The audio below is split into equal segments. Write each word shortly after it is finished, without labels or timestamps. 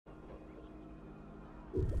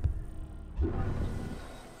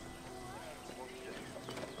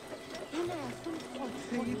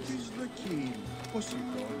Θέλει της δοκίμη. Πώς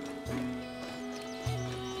είπα.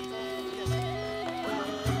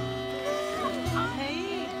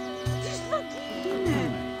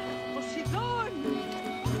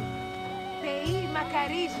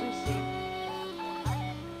 Μακαρίζωση.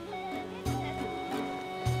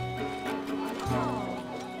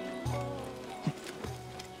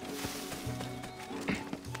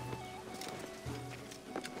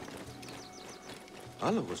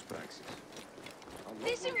 Άλογος πράξης. Τι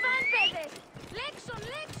συμβαίνει, παιδες! Λέξον,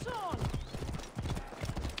 λέξον!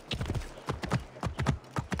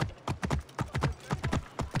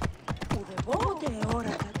 Ουδεβότε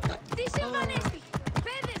ώρα. Τι συμβανέστη!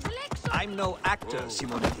 Παιδες, λέξον! I'm no actor,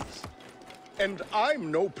 Simonides. And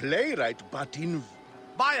I'm no playwright, but in...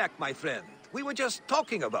 Bayak, my friend, we were just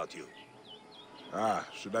talking about you. Ah,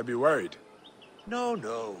 should I be worried? No,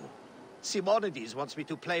 no. Simonides wants me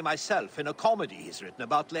to play myself in a comedy he's written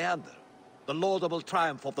about Leander, the laudable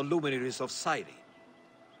triumph of the luminaries of Syri.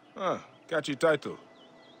 Ah, catchy title.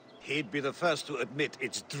 He'd be the first to admit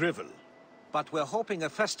it's drivel, but we're hoping a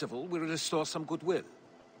festival will restore some goodwill.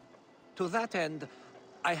 To that end,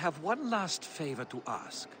 I have one last favor to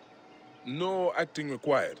ask. No acting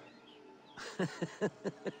required.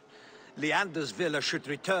 Leander's villa should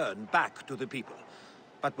return back to the people,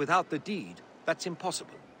 but without the deed, that's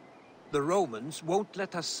impossible. The Romans won't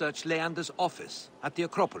let us search Leander's office at the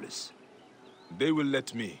Acropolis. They will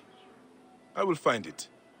let me. I will find it.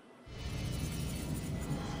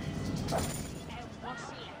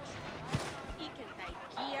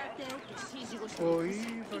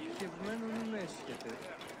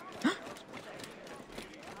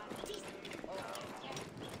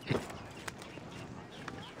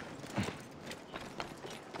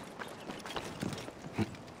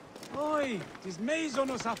 Oi, της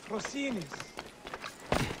μέιζονος αφροσύνης.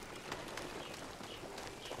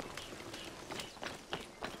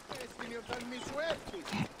 Έστειλε όταν μη σου έρθει,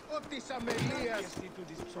 ο της αμελίας.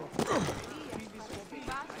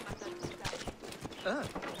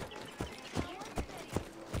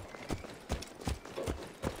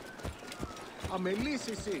 Αμελής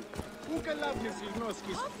εσύ, πού καλάβνες η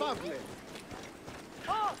γνώσκης, Παύλε.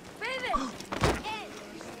 Ω, παιδες!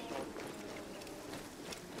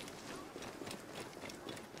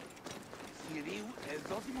 Κυρίου,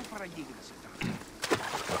 εδώ μου παραγίγνεσαι.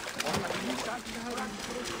 Όλα είναι κάτι χαρά.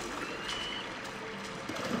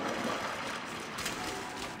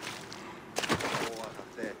 Ω,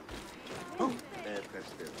 αγαθέ.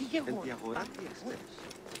 Ευχαριστώ. Τι γεγονός. Εν διαγορά τι εχθές.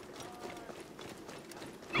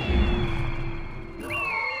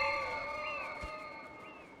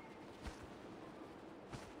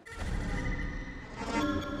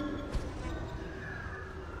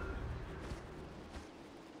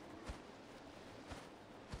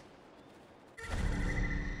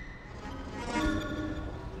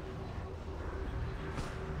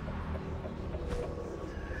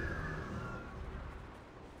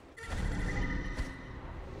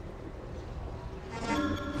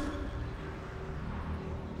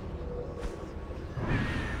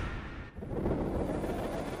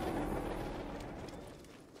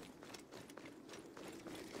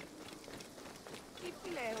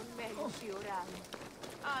 Πλέον μέλος η ώρα μου.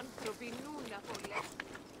 Άνθρωποι νου να πολέμουν.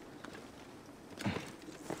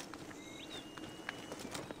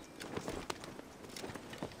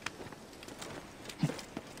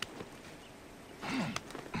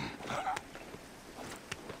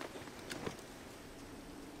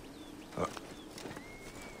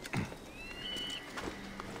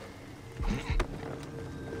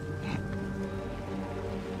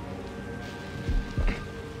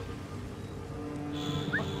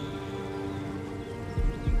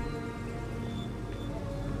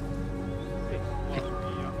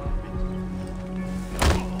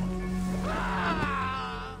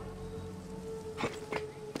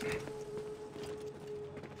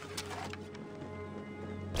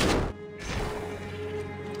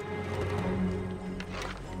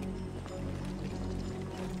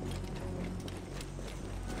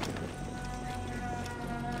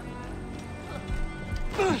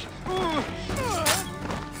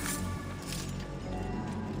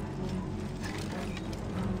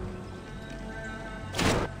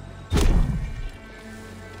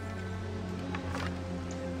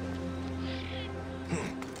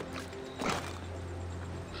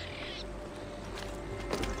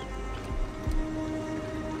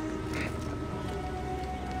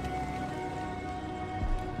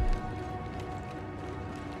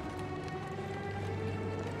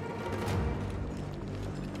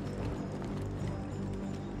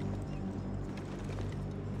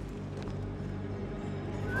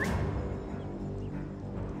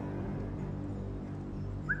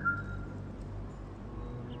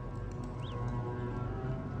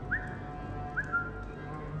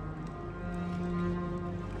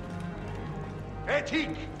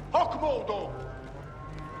 Etik, hoc modo!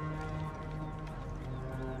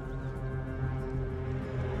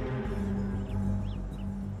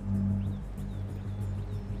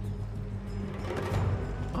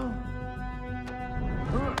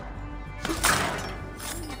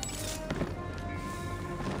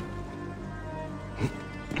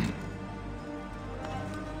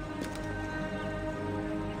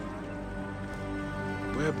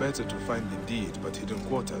 Where better to find the deed but hidden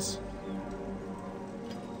quarters?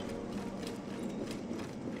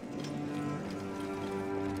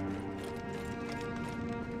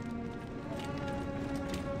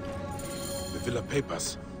 The Villa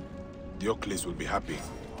papers. Diocles will be happy.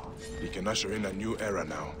 He can usher in a new era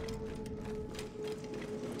now.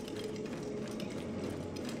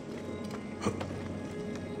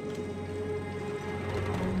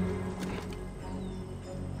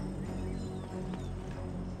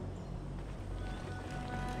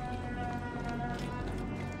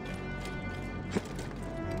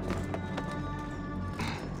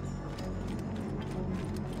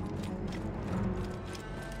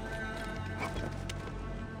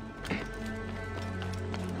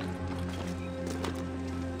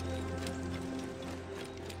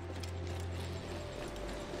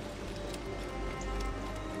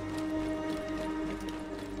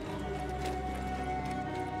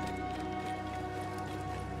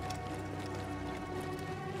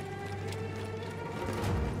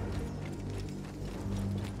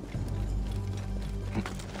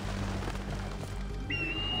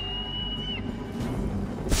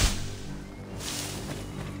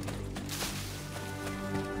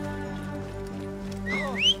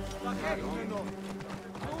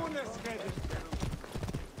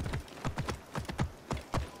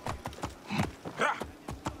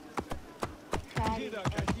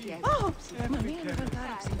 Oh, ma viene a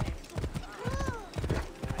guardarsi.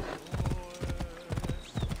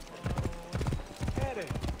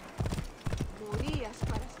 Morías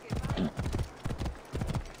para escapar.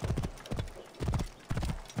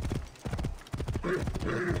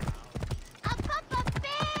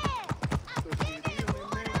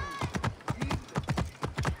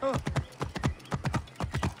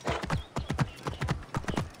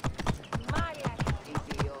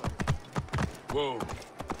 Whoa.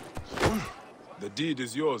 The deed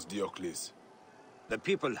is yours, Diocles. The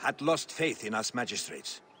people had lost faith in us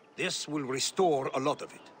magistrates. This will restore a lot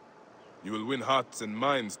of it. You will win hearts and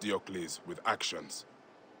minds, Diocles, with actions.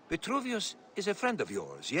 Vitruvius is a friend of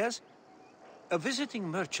yours, yes? A visiting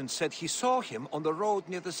merchant said he saw him on the road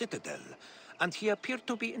near the citadel, and he appeared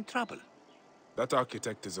to be in trouble. That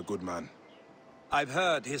architect is a good man. I've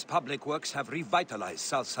heard his public works have revitalized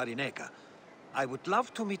South Cyrenaica. I would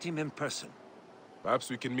love to meet him in person.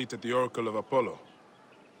 Perhaps we can meet at the Oracle of Apollo.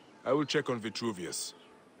 I will check on Vitruvius,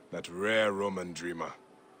 that rare Roman dreamer.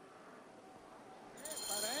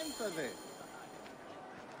 Παρένθοδε.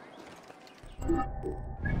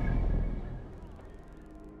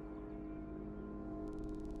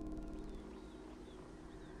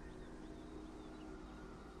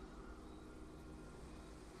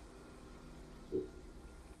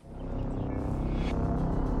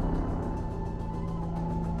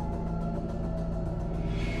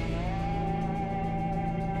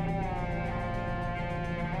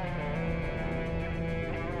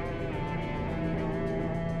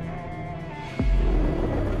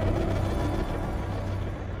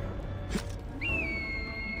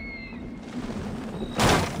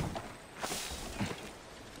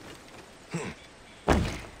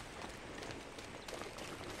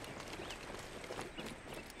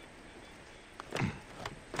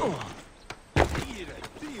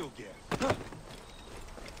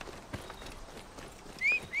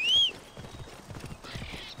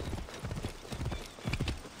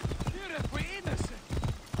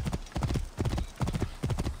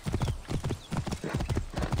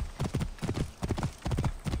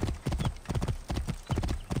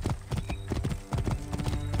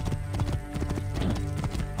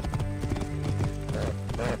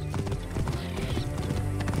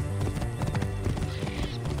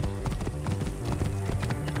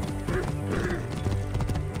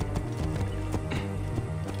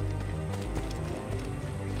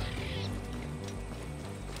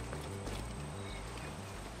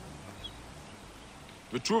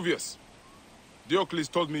 Vitruvius, Diocles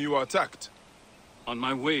told me you were attacked. On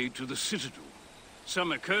my way to the citadel,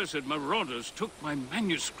 some accursed marauders took my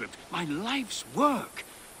manuscript, my life's work,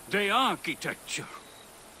 the architecture.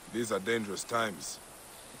 These are dangerous times,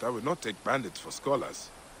 but I would not take bandits for scholars.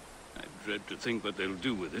 I dread to think what they'll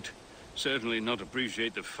do with it. Certainly not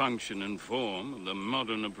appreciate the function and form of the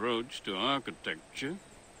modern approach to architecture.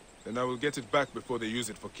 Then I will get it back before they use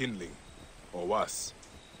it for kindling. Or worse.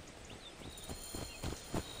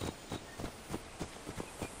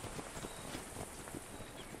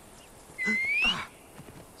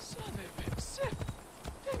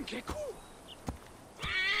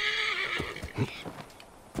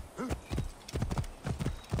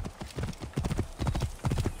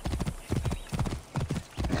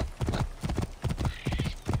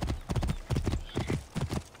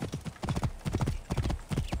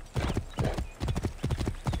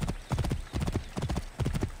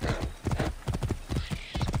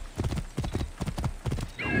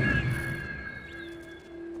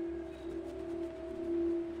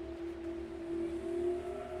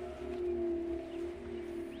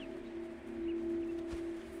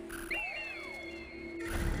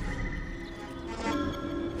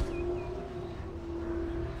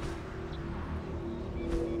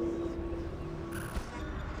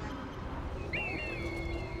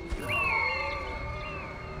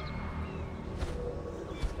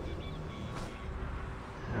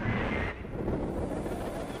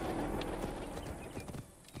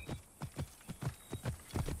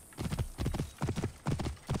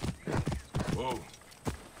 Whoa.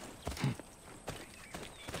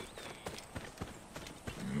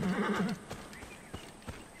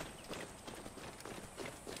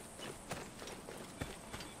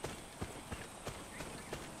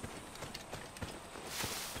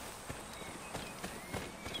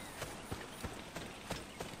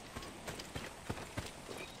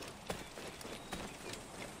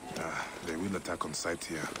 They will attack on sight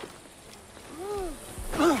here.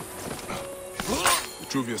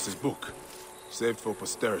 Vitruvius's book, saved for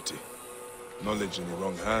posterity. Knowledge in the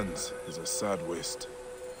wrong hands is a sad waste.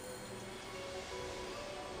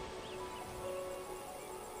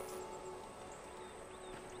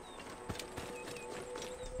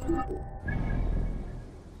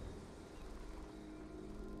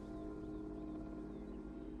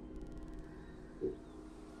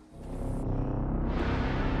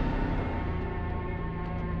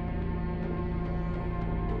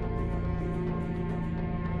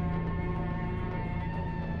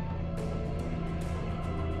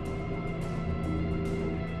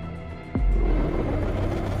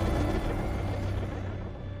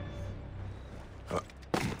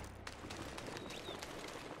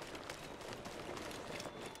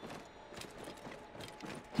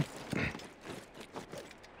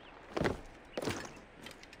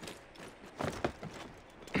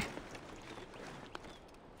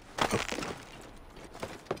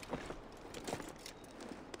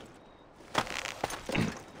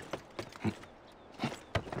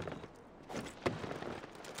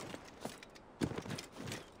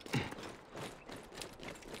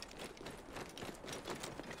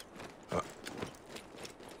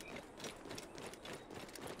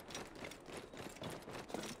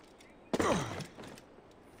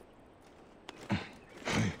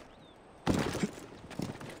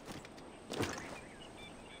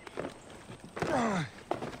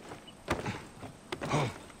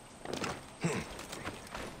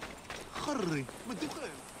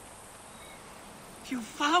 You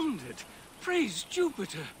found it! Praise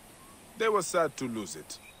Jupiter! They were sad to lose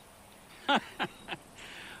it.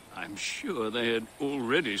 I'm sure they had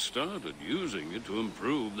already started using it to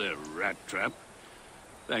improve their rat trap.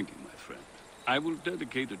 Thank you, my friend. I will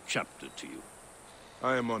dedicate a chapter to you.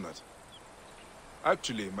 I am honored.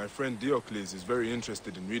 Actually, my friend Diocles is very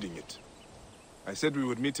interested in reading it. I said we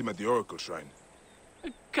would meet him at the Oracle Shrine.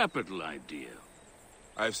 A capital idea.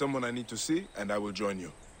 I have someone I need to see, and I will join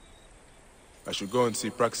you. I should go and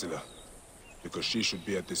see Praxilla, because she should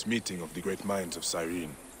be at this meeting of the great minds of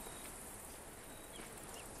Cyrene.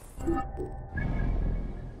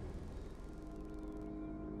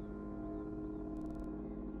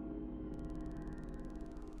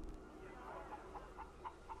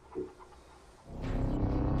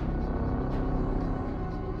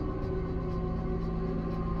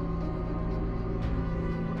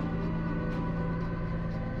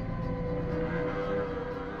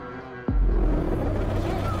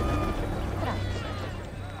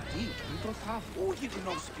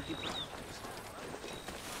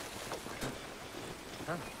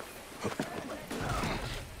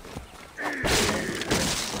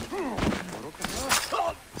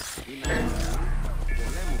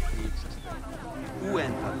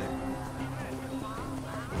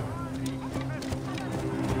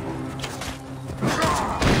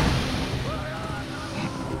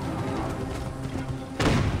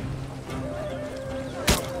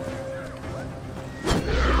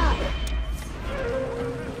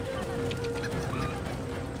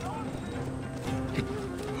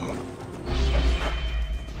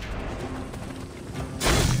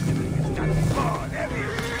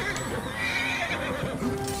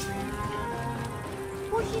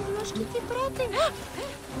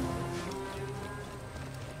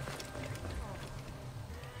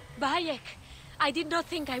 Bayek, I did not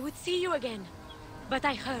think I would see you again. But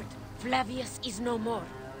I heard Flavius is no more.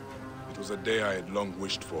 It was a day I had long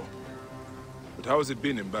wished for. But how has it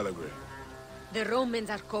been in Belgrade? The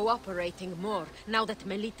Romans are cooperating more now that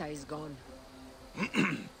Melita is gone.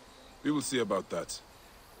 We will see about that.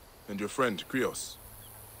 And your friend, Krios?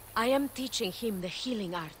 I am teaching him the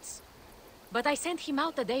healing arts. But I sent him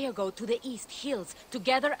out a day ago to the East Hills to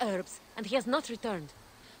gather herbs, and he has not returned.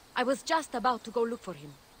 I was just about to go look for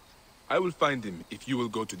him. I will find him if you will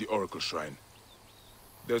go to the Oracle Shrine.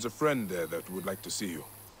 There's a friend there that would like to see you.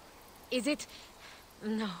 Is it...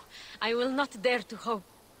 No, I will not dare to hope.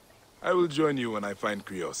 I will join you when I find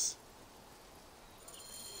Krios.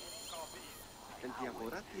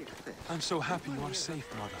 I'm so happy you are safe,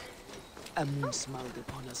 brother. A moon smiled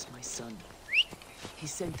upon us, my son. He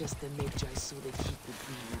sent us the Magi so that he could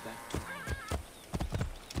bring you back to me.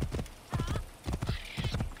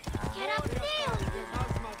 Get up there!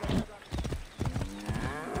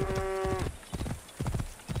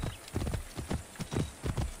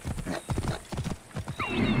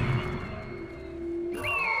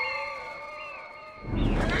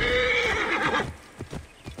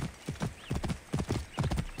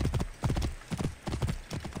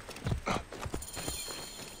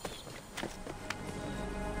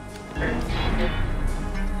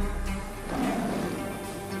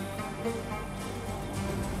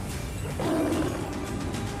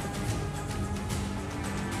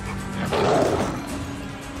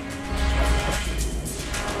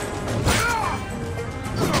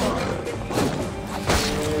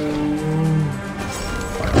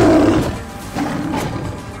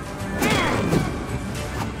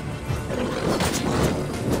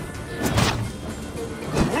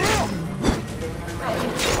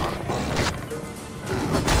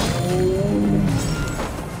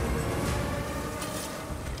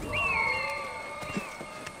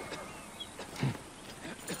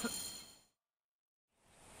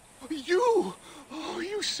 You! Oh,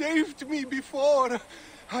 you saved me before.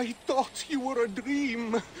 I thought you were a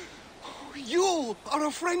dream. Oh, you are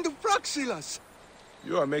a friend of Praxila's.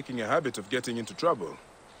 You are making a habit of getting into trouble.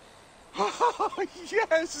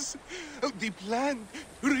 Yes! The plant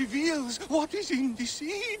reveals what is in the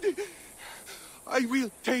seed. I will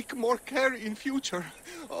take more care in future.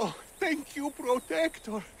 Oh, thank you,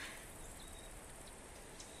 Protector.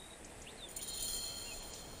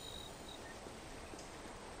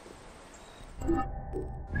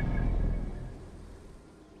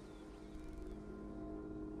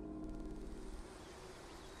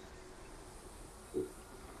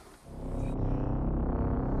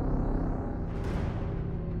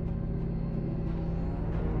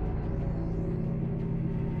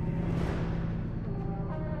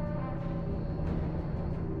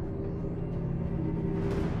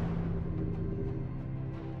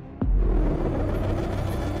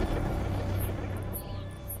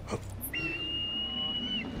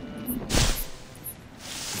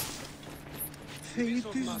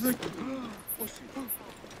 Fate is the...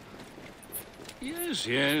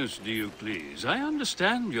 Yes, do you please? I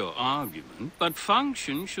understand your argument, but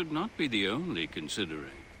function should not be the only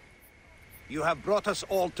consideration. You have brought us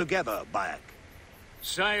all together, Bayek.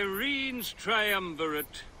 Cyrene's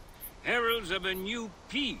triumvirate, heralds of a new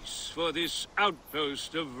peace for this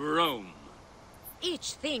outpost of Rome.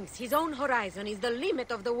 Each thinks his own horizon is the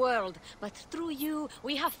limit of the world, but through you,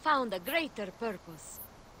 we have found a greater purpose.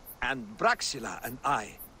 And Praxila and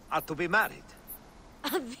I are to be married.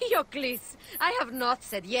 Diocles, I have not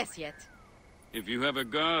said yes yet. If you have a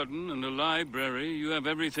garden and a library, you have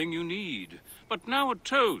everything you need. But now a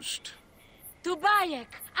toast. To Bayek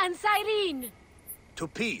and Cyrene! To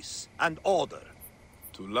peace and order.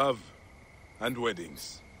 To love and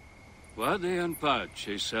weddings. Vade in pace,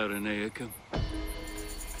 Cyrenaica.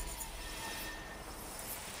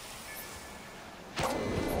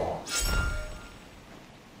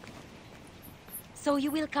 So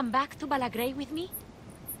you will come back to Belgrade with me?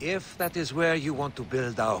 If that is where you want to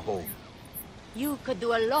build our home. You could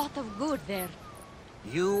do a lot of good there.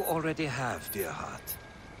 You already have, dear heart.